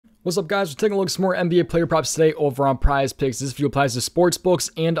What's up, guys? We're taking a look at some more NBA player props today over on PrizePicks. This video applies to sports books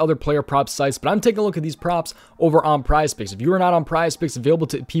and other player prop sites, but I'm taking a look at these props over on PrizePicks. If you are not on PrizePicks, available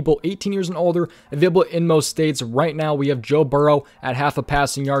to people 18 years and older, available in most states. Right now, we have Joe Burrow at half a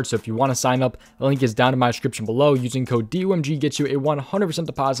passing yard, so if you want to sign up, the link is down in my description below. Using code DOMG gets you a 100%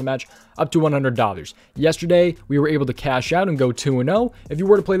 deposit match up to $100. Yesterday, we were able to cash out and go 2-0. If you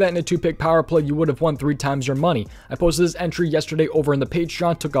were to play that in a 2-pick power play, you would have won 3 times your money. I posted this entry yesterday over in the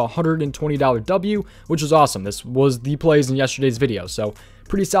Patreon, took a $120 W, which was awesome. This was the plays in yesterday's video, so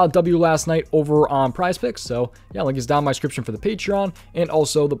pretty solid W last night over on PrizePicks. So yeah, link is down in my description for the Patreon and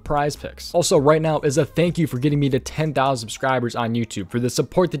also the PrizePicks. Also, right now is a thank you for getting me to 10,000 subscribers on YouTube, for the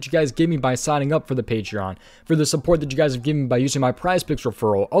support that you guys give me by signing up for the Patreon, for the support that you guys have given me by using my PrizePicks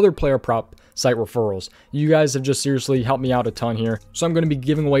referral, other player prop site referrals. You guys have just seriously helped me out a ton here. So I'm going to be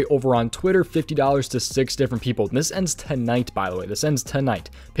giving away over on Twitter $50 to 6 different people. And this ends tonight, by the way. This ends tonight.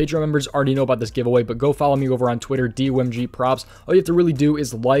 Patreon members already know about this giveaway, but go follow me over on Twitter, DOMG Props. All you have to really do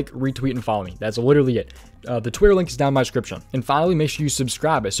is like, retweet, and follow me. That's literally it. The Twitter link is down in my description. And finally, make sure you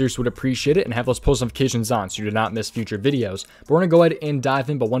subscribe. I seriously would appreciate it, and have those post notifications on so you do not miss future videos. But we're going to go ahead and dive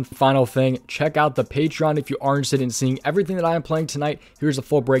in. But one final thing, check out the Patreon if you are interested in seeing everything that I am playing tonight. Here's a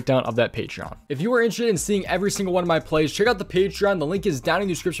full breakdown of that Patreon. If you are interested in seeing every single one of my plays, check out the Patreon. The link is down in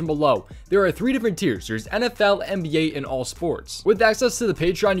the description below. There are 3 different tiers. There's NFL, NBA, and all sports. With access to the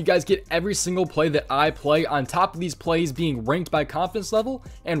Patreon, you guys get every single play that I play, on top of these plays being ranked by confidence level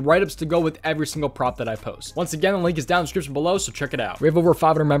and write-ups to go with every single prop that I post. Once again, the link is down in the description below, so check it out. We have over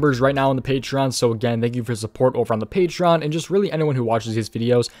 500 members right now on the Patreon, so again, thank you for support over on the Patreon, and just really anyone who watches these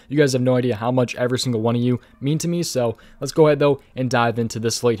videos. You guys have no idea how much every single one of you mean to me, so let's go ahead though and dive into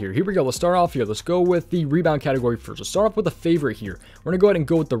this slate here. Here we go. Let's start off here. Let's go with the rebound category first. Let's start off with a favorite here. We're gonna go ahead and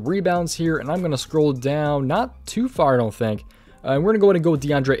go with the rebounds here, and I'm gonna scroll down not too far, I don't think. We're going to go ahead and go with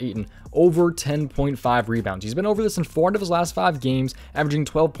DeAndre Ayton, over 10.5 rebounds. He's been over this in 4 out of his last 5 games, averaging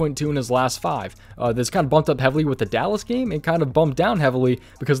 12.2 in his last 5. This kind of bumped up heavily with the Dallas game and kind of bumped down heavily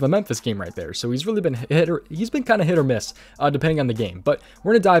because of the Memphis game right there. So he's really been he's been kind of hit or miss depending on the game. But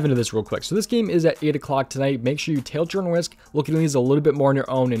we're going to dive into this real quick. So this game is at 8 o'clock tonight. Make sure you tail your own risk, look at these a little bit more on your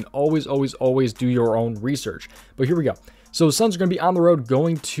own, and always do your own research. But here we go. So the Suns are going to be on the road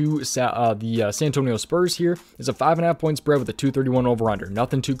going to the San Antonio Spurs here. It's a 5.5 point spread with a 231 over-under.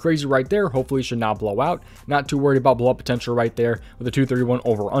 Nothing too crazy right there. Hopefully it should not blow out. Not too worried about blow-up potential right there with a 231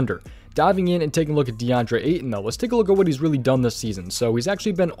 over-under. Diving in and taking a look at DeAndre Ayton, though, let's take a look at what he's really done this season. So he's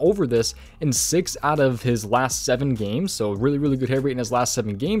actually been over this in 6 out of his last 7 games. So really good hit rate in his last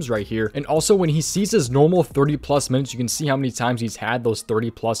 7 games right here. And also when he sees his normal 30+ minutes, you can see how many times he's had those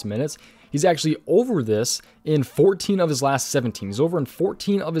 30+ minutes. He's actually over this in 14 of his last 17. He's over in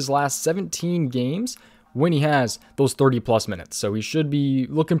 14 of his last 17 games when he has those 30+ minutes. So he should be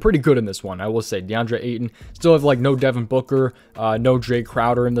looking pretty good in this one, I will say. DeAndre Ayton, still have like no Devin Booker, no Jay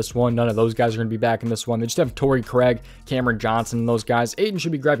Crowder in this one. None of those guys are going to be back in this one. They just have Torrey Craig, Cameron Johnson, and those guys. Ayton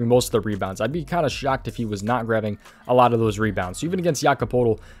should be grabbing most of the rebounds. I'd be kind of shocked if he was not grabbing a lot of those rebounds. So even against Jakob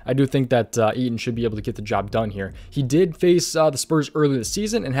Poeltl, I do think that Ayton should be able to get the job done here. He did face the Spurs early this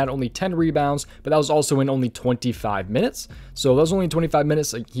season and had only 10 rebounds, but that was also in only 25 minutes. So that was only 25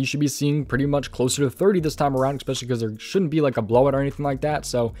 minutes. Like, he should be seeing pretty much closer to 30 this time around, especially because there shouldn't be like a blowout or anything like that.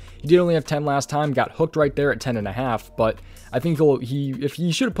 So he did only have 10 last time, got hooked right there at 10.5, but I think if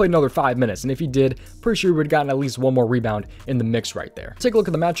he should have played another 5 minutes, and if he did, pretty sure he would have gotten at least one more rebound in the mix right there. Take a look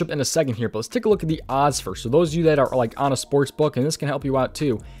at the matchup in a second here, but let's take a look at the odds first. So those of you that are like on a sports book, and this can help you out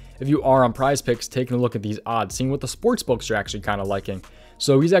too, if you are on PrizePicks, taking a look at these odds, seeing what the sports books are actually kind of liking.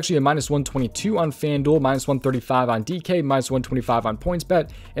 So he's actually a -122 on FanDuel, -135 on DK, -125 on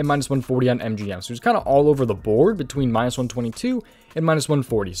PointsBet, and -140 on MGM. So he's kind of all over the board between -122 and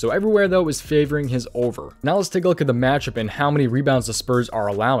 -140. So everywhere, though, is favoring his over. Now let's take a look at the matchup and how many rebounds the Spurs are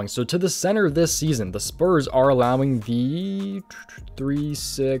allowing. So to the center of this season, the Spurs are allowing the 3,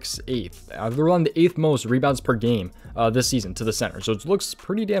 6, 8th. They're allowing the 8th most rebounds per game this season to the center. So it looks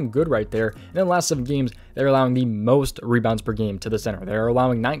pretty damn good right there. And in the last 7 games, they're allowing the most rebounds per game to the center. They're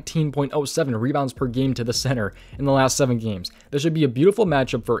allowing 19.07 rebounds per game to the center in the last 7 games. This should be a beautiful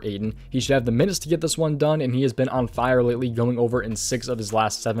matchup for Ayton. He should have the minutes to get this one done, and he has been on fire lately, going over in 6 of his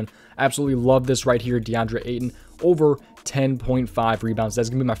last 7. Absolutely love this right here, DeAndre Ayton, over 10.5 rebounds. That's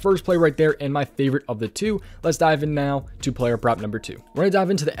going to be my first play right there and my favorite of the two. Let's dive in now to player prop number 2. We're going to dive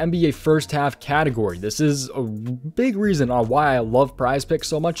into the NBA first half category. This is a big reason on why I love PrizePicks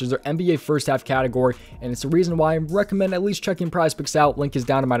so much, is their NBA first half category, and it's the reason why I recommend at least checking PrizePicks out. Link is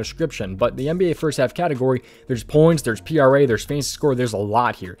down in my description. But the NBA first half category, there's points, there's PRA, there's fantasy score, there's a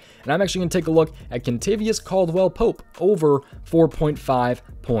lot here. And I'm actually going to take a look at Kentavious Caldwell-Pope over 4.5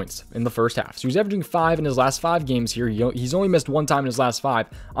 points in the first half. So he's averaging 5 in his last 5 games here. He's only missed 1 time in his last 5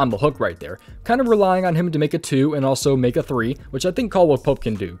 on the hook right there. Kind of relying on him to make a 2 and also make a 3, which I think Caldwell-Pope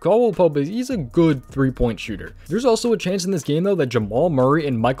can do. Caldwell-Pope, he's a good 3-point shooter. There's also a chance in this game, though, that Jamal Murray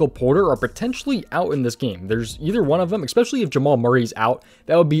and Michael Porter are potentially out in this game. There's either one of them, especially if Jamal Murray's out.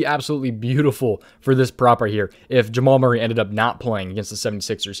 That would be absolutely beautiful for this prop right here if Jamal Murray ended up not playing against the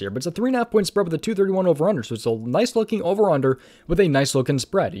 76ers here. But it's a 3.5 point spread with a 231 over-under, so it's a nice looking over-under with a nice looking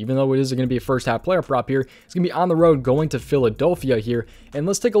spread. Even though it is going to be a first half player prop here, it's going to be on the road going to Philadelphia here. And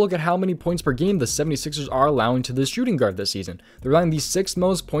let's take a look at how many points per game the 76ers are allowing to this shooting guard this season. They're allowing the 6th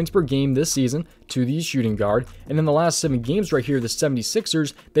most points per game this season to the shooting guard. And in the last 7 games right here, the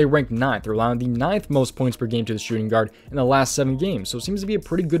 76ers, they rank 9th. They're allowing the 9th most points per game to the shooting guard in the last 7 games. So it seems to be a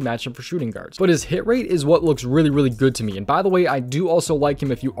pretty good matchup for shooting guards. But his hit rate is what looks really, really good to me. And by the way, I do also like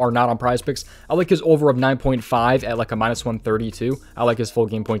him if you are not on PrizePicks. I like his over of 9.5 at like a -132. I like his full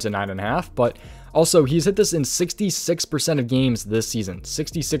game points at 9.5. But also, he's hit this in 66% of games this season.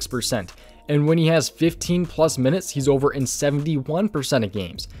 66%. And when he has 15 plus minutes, he's over in 71% of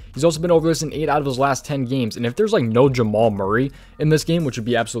games. He's also been over this in 8 out of his last 10 games. And if there's like no Jamal Murray in this game, which would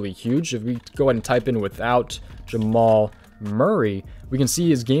be absolutely huge, if we go ahead and type in without Jamal Murray, we can see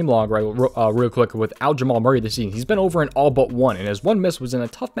his game log real quick. Without Jamal Murray this season, he's been over in all but 1, and his 1 miss was in a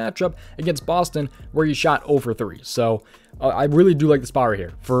tough matchup against Boston where he shot over 3. So I really do like the spot right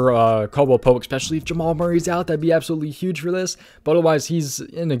here for Caldwell-Pope, especially if Jamal Murray's out. That'd be absolutely huge for this, but otherwise he's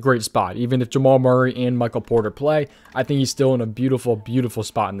in a great spot. Even if Jamal Murray and Michael Porter play, I think he's still in a beautiful, beautiful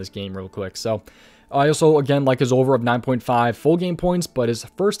spot in this game real quick. So I also, again, like his over of 9.5 full game points, but his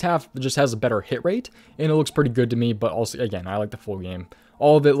first half just has a better hit rate, and it looks pretty good to me. But also, again, I like the full game.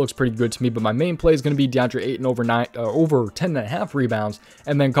 All of it looks pretty good to me, but my main play is going to be DeAndre Ayton over 10.5 rebounds,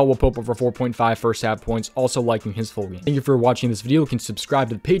 and then Caldwell-Pope over 4.5 first half points, also liking his full game. Thank you for watching this video. You can subscribe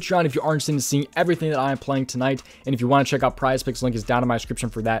to the Patreon if you are interested in seeing everything that I am playing tonight, and if you want to check out PrizePicks, link is down in my description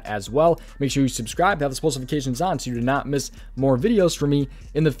for that as well. Make sure you subscribe, have the post notifications on so you do not miss more videos from me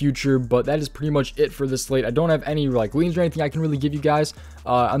in the future, but that is pretty much it for this slate. I don't have any like leans or anything I can really give you guys.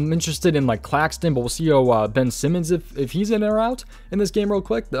 I'm interested in like Claxton, but we'll see how Ben Simmons, if he's in or out in this game real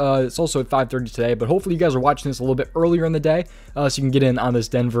quick. It's also at 5:30 today, but hopefully you guys are watching this a little bit earlier in the day so you can get in on this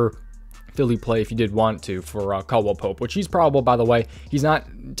Denver Philly play if you did want to for Caldwell-Pope, which he's probable, by the way. He's not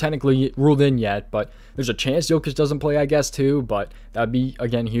technically ruled in yet, but there's a chance Jokic doesn't play, I guess, too, but that'd be,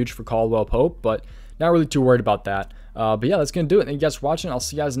 again, huge for Caldwell-Pope, but not really too worried about that. But yeah, that's going to do it. Thank you guys for watching. I'll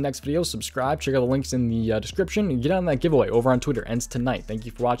see you guys in the next video. Subscribe, check out the links in the description, and get on that giveaway over on Twitter. Ends tonight. Thank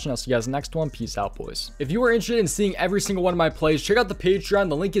you for watching. I'll see you guys in the next one. Peace out, boys. If you are interested in seeing every single one of my plays, check out the Patreon.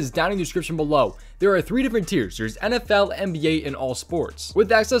 The link is down in the description below. There are 3 different tiers. There's NFL, NBA, and all sports.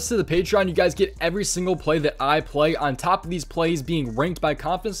 With access to the Patreon, you guys get every single play that I play, on top of these plays being ranked by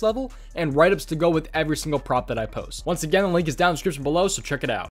confidence level, and write-ups to go with every single prop that I post. Once again, the link is down in the description below, so check it out.